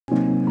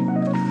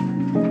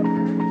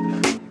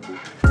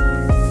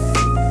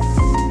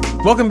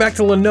Welcome back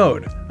to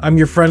Linode. I'm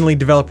your friendly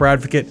developer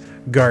advocate,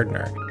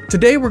 Gardiner.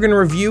 Today we're going to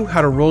review how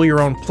to roll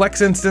your own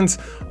Plex instance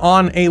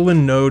on a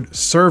Linode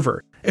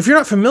server. If you're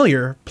not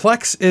familiar,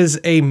 Plex is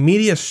a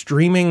media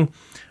streaming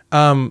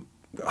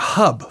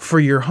hub for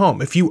your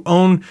home. If you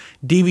own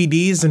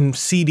DVDs and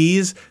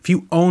CDs, if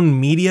you own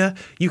media,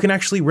 you can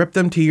actually rip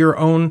them to your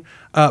own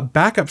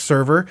backup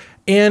server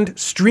and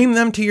stream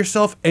them to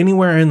yourself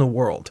anywhere in the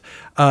world.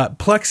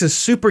 Plex is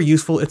super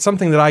useful. It's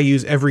something that I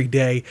use every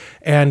day.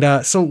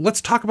 And so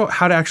let's talk about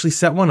how to actually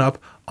set one up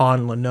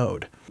on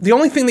Linode. The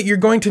only thing that you're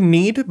going to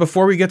need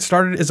before we get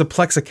started is a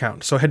Plex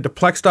account. So head to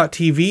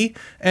plex.tv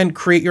and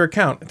create your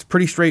account. It's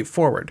pretty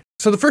straightforward.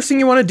 So the first thing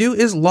you want to do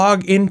is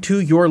log into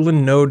your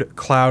Linode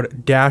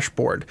Cloud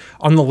dashboard.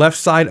 On the left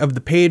side of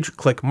the page,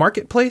 click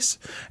Marketplace,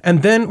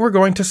 and then we're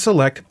going to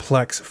select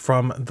Plex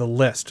from the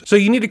list. So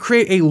you need to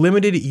create a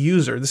limited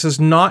user. This is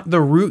not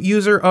the root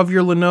user of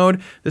your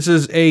Linode. This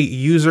is a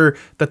user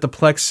that the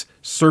Plex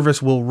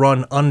service will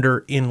run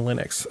under in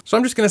Linux. So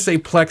I'm just going to say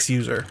Plex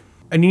user.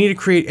 And you need to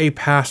create a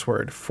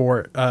password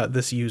for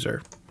this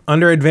user.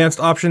 Under advanced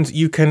options,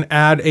 you can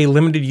add a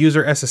limited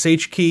user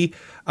SSH key.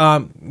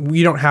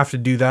 You don't have to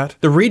do that.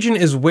 The region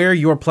is where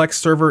your Plex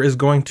server is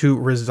going to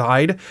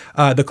reside.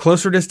 The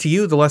closer it is to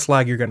you, the less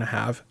lag you're going to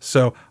have.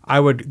 So I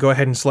would go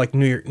ahead and select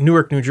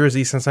Newark, New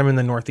Jersey, since I'm in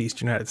the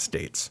Northeast United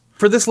States.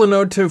 For this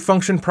Linode to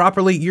function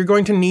properly, you're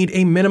going to need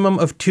a minimum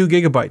of 2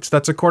 GB.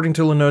 That's according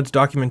to Linode's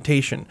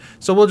documentation.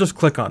 So we'll just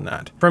click on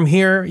that. From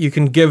here, you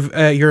can give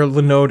your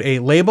Linode a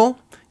label.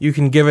 You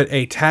can give it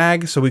a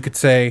tag, so we could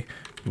say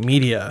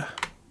media.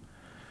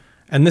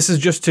 And this is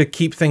just to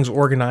keep things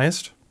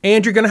organized.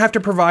 And you're gonna have to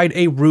provide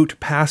a root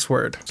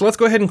password. So let's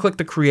go ahead and click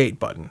the create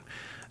button.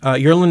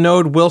 Your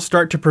Linode will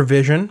start to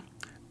provision.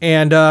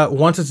 And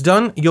once it's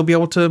done, you'll be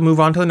able to move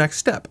on to the next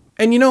step.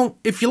 And you know,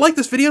 if you like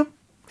this video,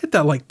 hit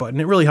that like button.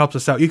 It really helps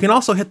us out. You can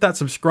also hit that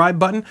subscribe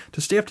button to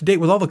stay up to date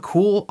with all the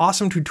cool,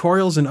 awesome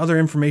tutorials and other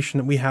information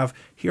that we have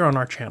here on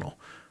our channel.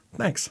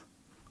 Thanks.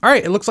 All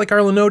right, it looks like our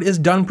Linode is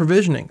done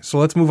provisioning, so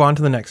let's move on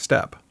to the next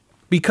step.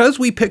 Because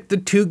we picked the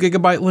 2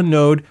 GB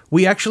Linode,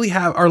 we actually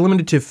are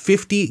limited to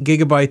 50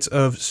 GB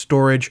of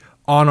storage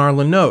on our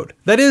Linode.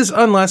 That is,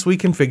 unless we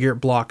configure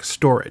block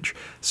storage.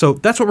 So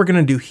that's what we're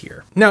gonna do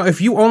here. Now,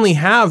 if you only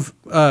have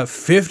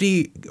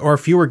 50 or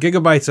fewer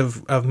gigabytes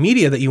of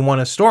media that you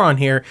wanna store on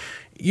here,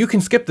 you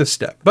can skip this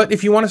step. But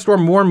if you wanna store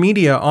more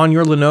media on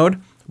your Linode,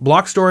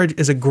 block storage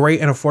is a great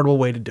and affordable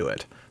way to do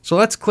it. So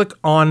let's click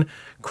on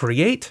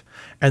Create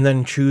and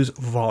then choose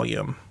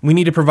Volume. We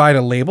need to provide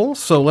a label,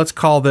 so let's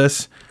call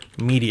this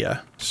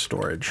Media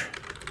Storage.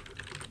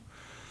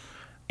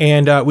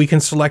 And we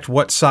can select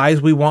what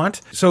size we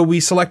want. So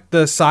we select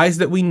the size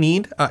that we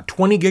need.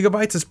 20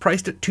 GB is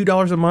priced at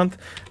 $2 a month,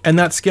 and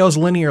that scales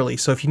linearly.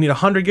 So if you need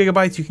 100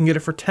 GB, you can get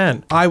it for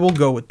 10. I will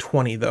go with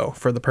 20 though,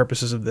 for the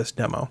purposes of this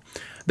demo.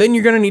 Then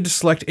you're gonna need to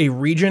select a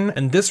region,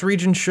 and this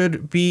region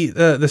should be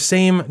the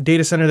same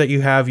data center that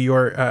you have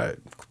your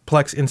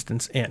Plex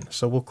instance in.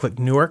 So we'll click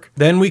Newark.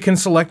 Then we can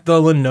select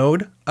the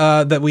Linode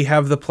that we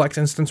have the Plex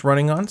instance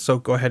running on. So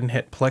go ahead and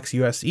hit Plex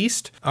US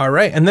East. All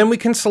right, and then we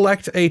can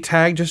select a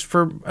tag just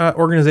for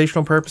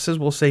organizational purposes.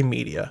 We'll say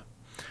media.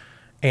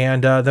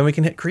 And then we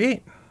can hit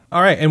create.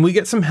 All right, and we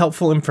get some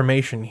helpful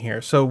information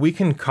here. So we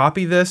can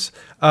copy this,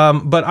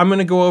 but I'm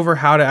gonna go over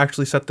how to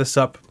actually set this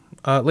up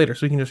later,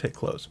 so we can just hit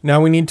close.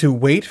 Now we need to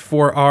wait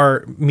for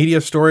our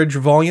media storage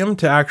volume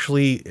to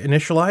actually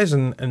initialize,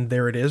 and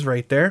there it is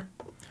right there.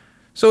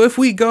 So if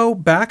we go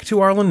back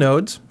to our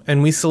Linodes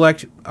and we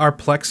select our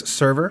Plex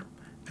server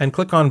and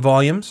click on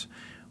volumes,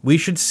 we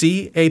should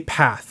see a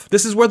path.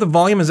 This is where the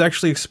volume is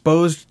actually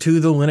exposed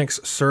to the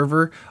Linux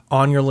server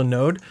on your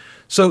Linode.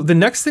 So the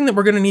next thing that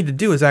we're gonna need to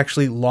do is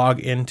actually log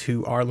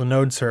into our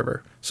Linode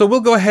server. So we'll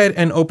go ahead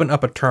and open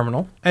up a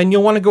terminal, and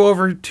you'll wanna go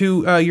over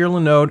to your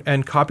Linode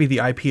and copy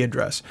the IP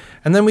address.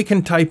 And then we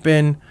can type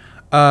in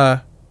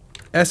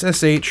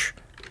SSH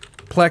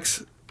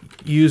Plex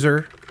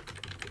user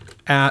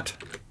at,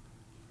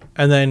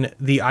 and then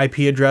the IP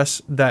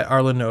address that our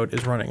Linode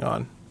is running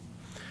on.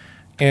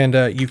 And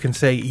you can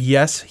say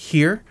yes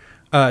here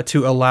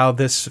to allow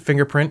this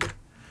fingerprint.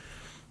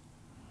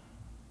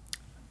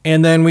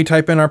 And then we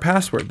type in our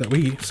password that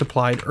we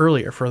supplied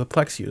earlier for the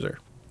Plex user.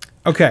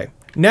 Okay,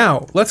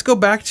 now let's go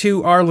back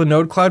to our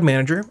Linode Cloud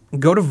Manager,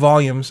 go to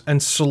Volumes,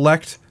 and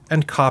select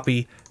and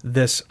copy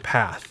this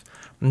path.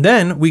 And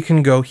then we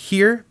can go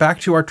here, back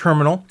to our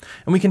terminal,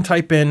 and we can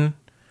type in,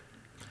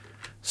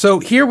 so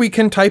here we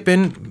can type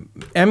in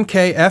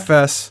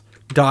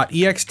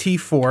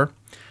mkfs.ext4,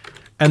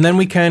 and then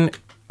we can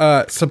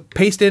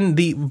paste in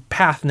the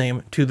path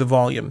name to the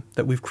volume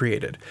that we've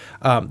created.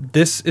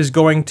 This is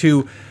going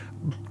to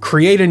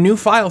create a new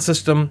file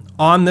system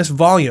on this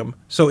volume.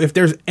 So if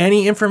there's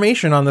any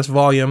information on this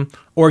volume,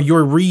 or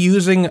you're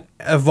reusing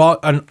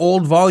an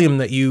old volume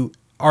that you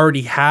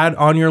already had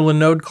on your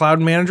Linode Cloud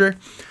Manager,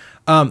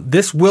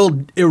 this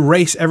will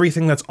erase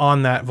everything that's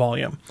on that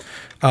volume.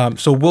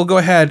 So we'll go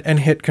ahead and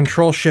hit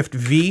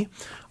Control-Shift-V.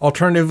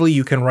 Alternatively,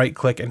 you can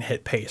right-click and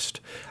hit Paste.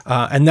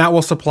 And that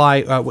will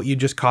supply what you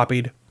just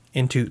copied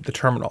into the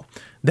terminal.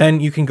 Then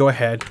you can go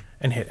ahead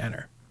and hit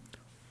enter.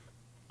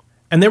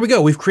 And there we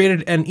go. We've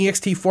created an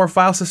ext4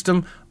 file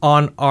system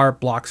on our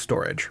block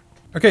storage.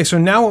 Okay, so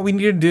now what we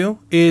need to do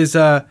is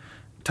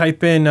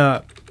type in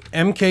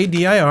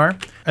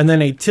mkdir and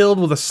then a tilde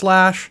with a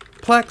slash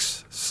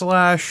plex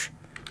slash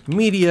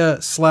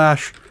media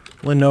slash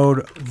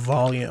Linode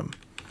volume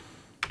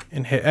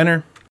and hit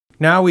enter.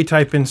 Now we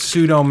type in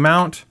sudo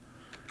mount,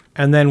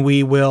 and then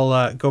we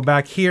will go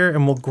back here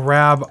and we'll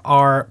grab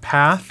our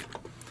path.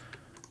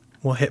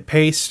 We'll hit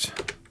paste,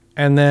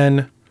 and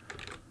then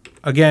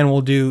again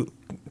we'll do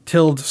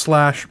tilde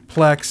slash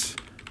plex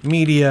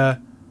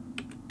media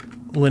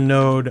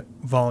Linode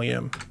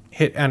volume.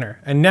 Hit enter.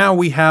 And now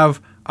we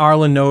have our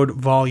Linode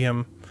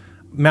volume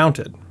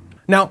mounted.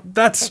 Now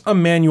that's a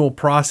manual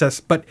process,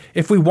 but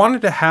if we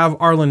wanted to have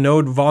our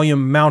Linode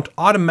volume mount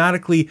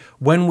automatically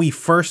when we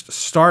first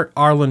start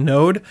our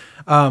Linode,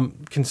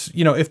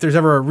 if there's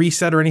ever a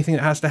reset or anything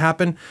that has to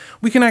happen,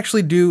 we can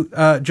actually do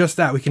just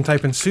that. We can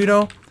type in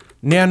sudo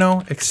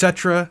nano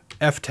etc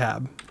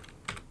ftab.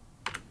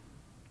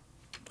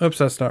 Oops,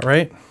 that's not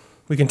right.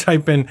 We can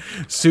type in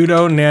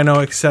sudo nano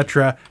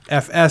etc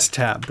fs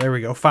tab. There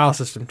we go, file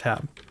system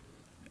tab.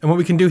 And what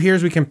we can do here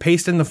is we can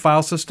paste in the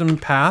file system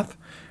path,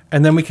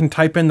 and then we can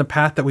type in the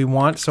path that we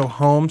want. So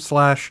home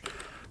slash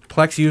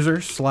plex user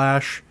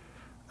slash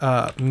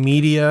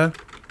media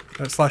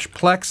slash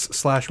plex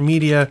slash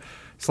media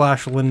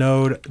slash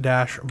Linode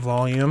dash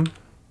volume.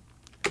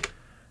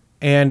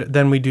 And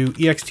then we do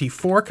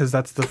ext4 because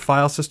that's the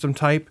file system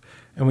type.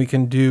 And we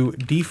can do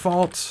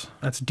defaults.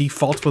 That's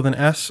defaults with an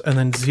S, and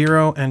then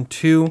 0 and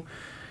 2.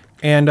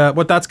 And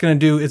what that's going to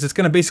do is it's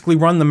going to basically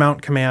run the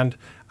mount command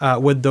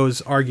with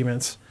those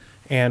arguments.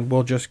 And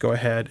we'll just go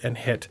ahead and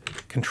hit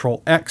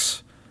Control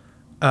X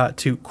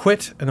to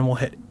quit, and then we'll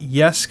hit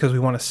yes because we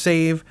want to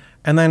save,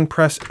 and then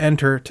press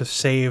enter to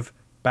save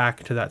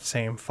back to that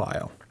same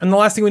file. And the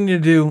last thing we need to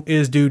do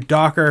is do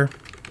docker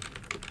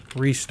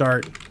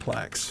restart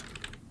Plex.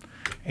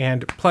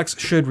 And Plex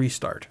should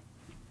restart.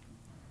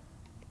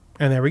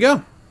 And there we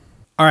go.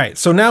 All right,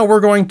 so now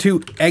we're going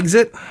to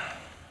exit.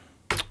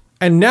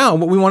 And now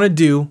what we want to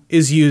do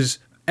is use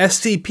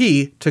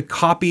SCP to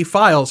copy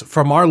files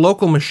from our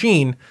local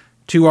machine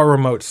to our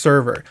remote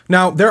server.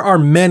 Now, there are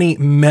many,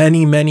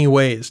 many, many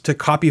ways to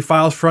copy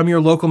files from your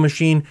local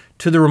machine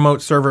to the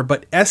remote server,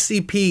 but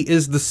SCP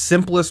is the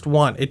simplest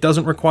one. It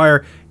doesn't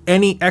require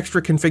any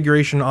extra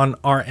configuration on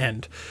our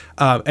end.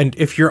 And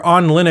if you're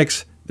on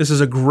Linux, this is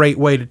a great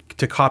way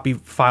to copy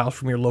files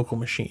from your local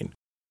machine.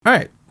 All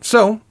right,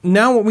 so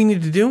now what we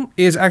need to do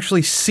is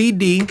actually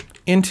CD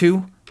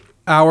into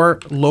our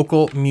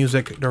local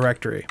music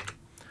directory.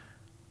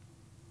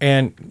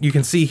 And you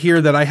can see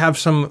here that I have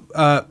some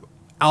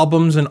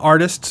albums and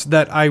artists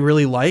that I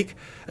really like.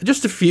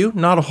 Just a few,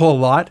 not a whole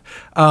lot.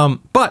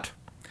 But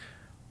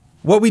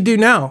what we do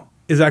now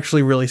is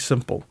actually really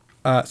simple.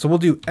 So we'll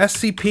do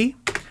SCP,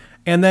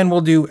 and then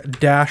we'll do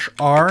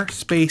 -R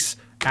space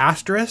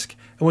asterisk.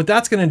 And what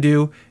that's going to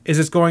do is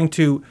it's going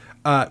to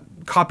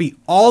copy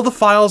all the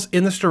files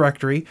in this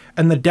directory,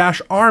 and the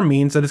 -R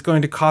means that it's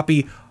going to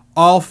copy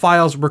all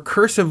files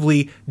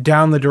recursively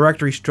down the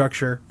directory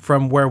structure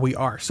from where we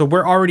are. So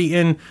we're already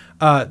in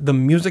the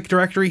music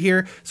directory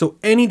here. So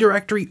any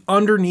directory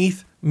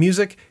underneath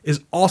music is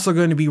also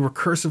going to be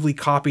recursively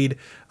copied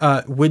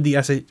with the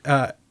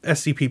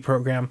SCP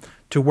program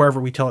to wherever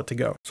we tell it to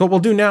go. So what we'll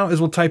do now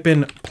is we'll type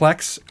in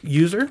Plex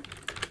user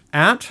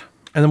at,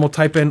 and then we'll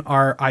type in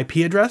our IP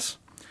address,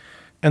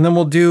 and then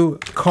we'll do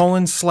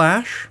 :/home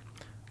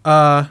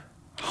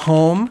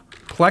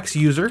Plex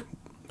user.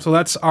 So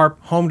that's our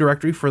home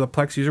directory for the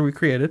Plex user we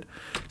created,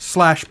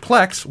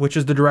 /Plex, which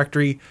is the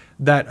directory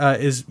that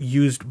is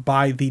used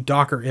by the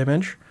Docker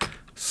image,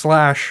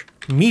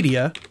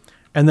 /media,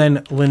 and then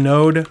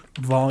Linode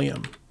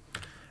volume.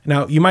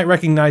 Now, you might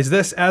recognize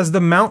this as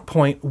the mount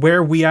point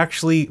where we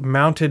actually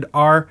mounted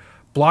our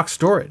block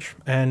storage.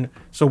 And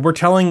so we're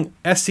telling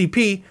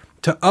SCP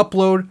to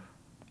upload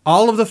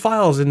all of the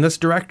files in this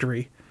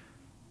directory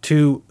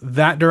to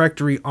that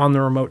directory on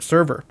the remote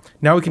server.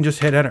 Now we can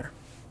just hit enter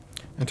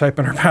and type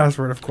in our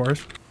password, of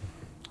course.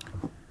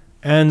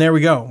 And there we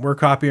go. We're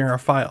copying our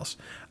files.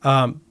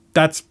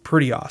 That's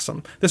pretty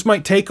awesome. This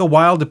might take a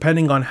while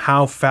depending on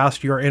how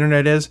fast your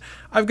internet is.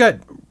 I've got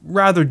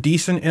rather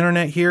decent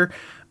internet here.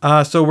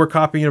 So we're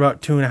copying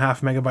about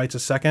 2.5 megabytes a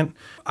second.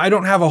 I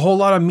don't have a whole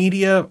lot of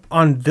media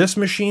on this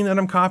machine that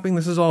I'm copying.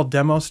 This is all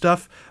demo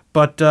stuff.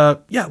 But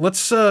yeah,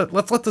 let's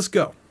let this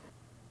go.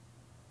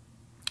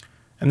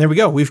 And there we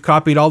go. We've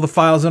copied all the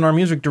files in our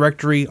music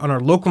directory on our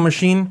local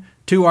machine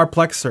to our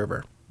Plex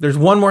server. There's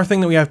one more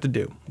thing that we have to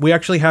do. We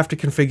actually have to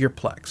configure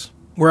Plex.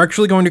 We're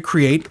actually going to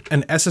create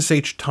an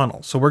SSH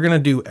tunnel. So we're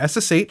going to do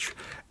SSH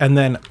and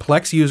then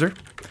Plex user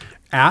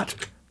at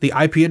the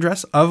IP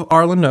address of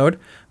our Linode.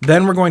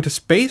 Then we're going to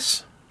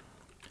space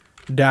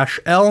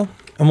 -L,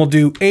 and we'll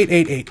do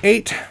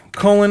 8888 :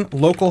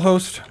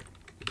 localhost,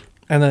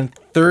 and then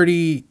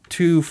 32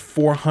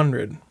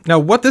 32,400. Now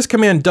what this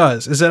command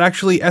does is it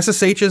actually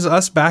SSHs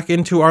us back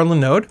into our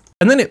Linode,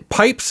 and then it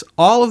pipes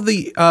all of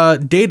the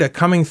data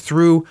coming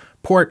through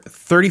port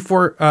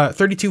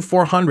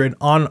 32,400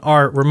 on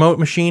our remote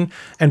machine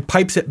and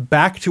pipes it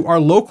back to our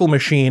local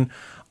machine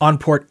on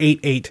port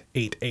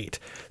 8888.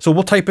 So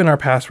we'll type in our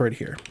password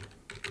here.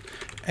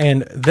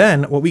 And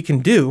then what we can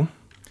do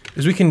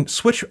is we can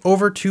switch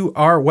over to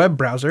our web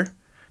browser,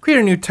 create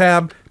a new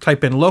tab,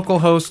 type in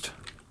localhost,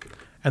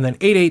 and then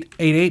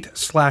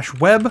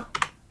 8888/web,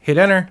 hit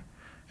enter,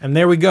 and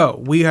there we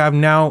go. We have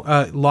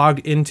now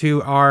logged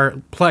into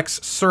our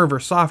Plex server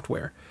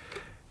software.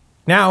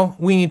 Now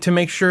we need to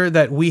make sure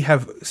that we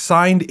have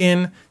signed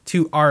in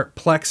to our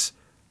Plex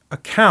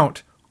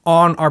account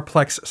on our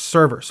Plex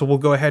server. So we'll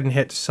go ahead and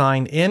hit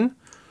sign in.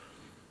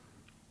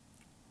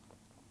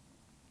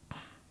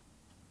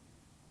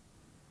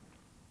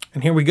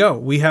 And here we go.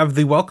 We have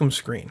the welcome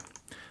screen.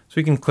 So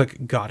we can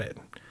click got it.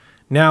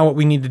 Now what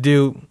we need to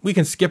do, we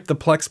can skip the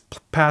Plex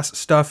Pass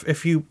stuff.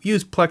 If you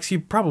use Plex, you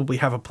probably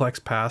have a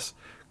Plex Pass.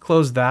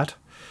 Close that.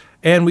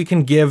 And we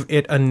can give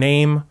it a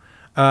name.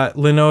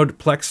 Linode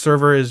Plex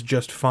server is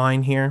just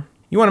fine here.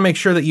 You want to make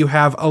sure that you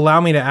have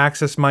allow me to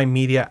access my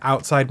media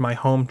outside my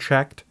home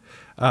checked.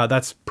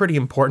 That's pretty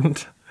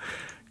important.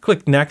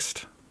 Click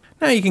next.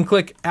 Now you can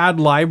click add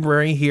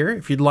library here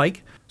if you'd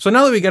like. So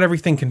now that we got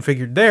everything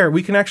configured there,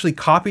 we can actually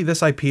copy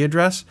this IP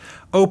address,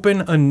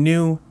 open a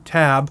new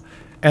tab,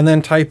 and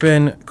then type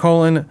in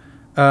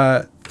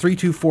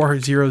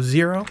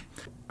 :32400. All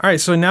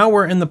right, so now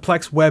we're in the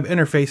Plex web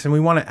interface and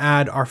we want to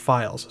add our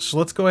files. So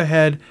let's go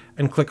ahead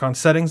and click on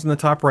settings in the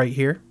top right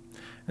here.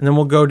 And then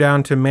we'll go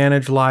down to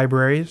manage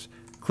libraries,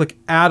 click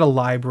add a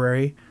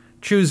library,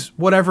 choose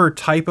whatever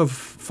type of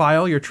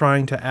file you're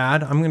trying to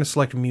add. I'm going to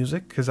select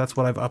music because that's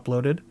what I've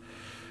uploaded.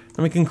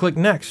 Then we can click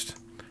next,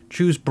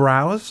 choose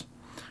browse,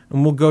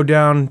 and we'll go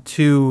down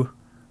to,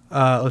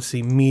 let's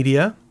see,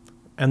 media,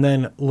 and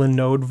then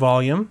Linode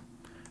volume,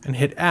 and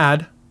hit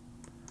add.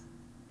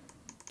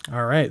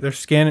 All right, they're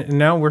scanning, and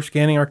now we're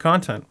scanning our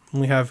content.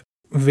 We have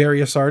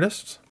various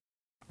artists,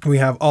 we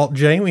have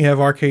Alt-J, we have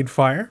Arcade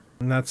Fire,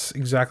 and that's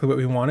exactly what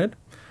we wanted.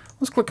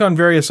 Let's click on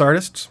various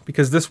artists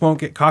because this won't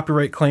get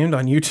copyright claimed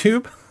on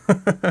YouTube.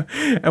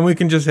 And we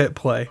can just hit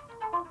play.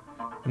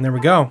 And there we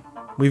go.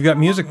 We've got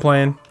music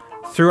playing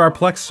through our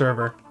Plex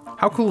server.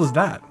 How cool is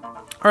that?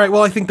 All right,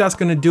 well, I think that's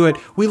going to do it.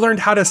 We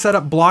learned how to set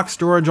up block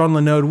storage on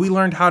Linode. We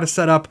learned how to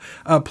set up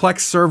a Plex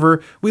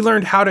server. We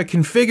learned how to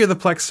configure the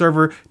Plex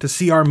server to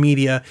see our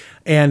media.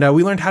 And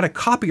we learned how to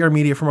copy our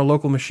media from our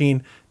local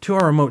machine to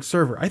our remote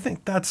server. I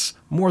think that's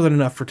more than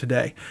enough for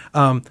today.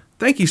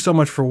 Thank you so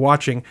much for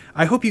watching.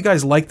 I hope you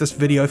guys liked this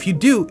video. If you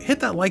do,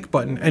 hit that like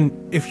button.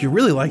 And if you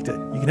really liked it,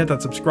 you can hit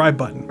that subscribe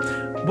button.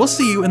 We'll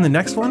see you in the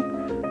next one,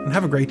 and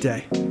have a great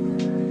day.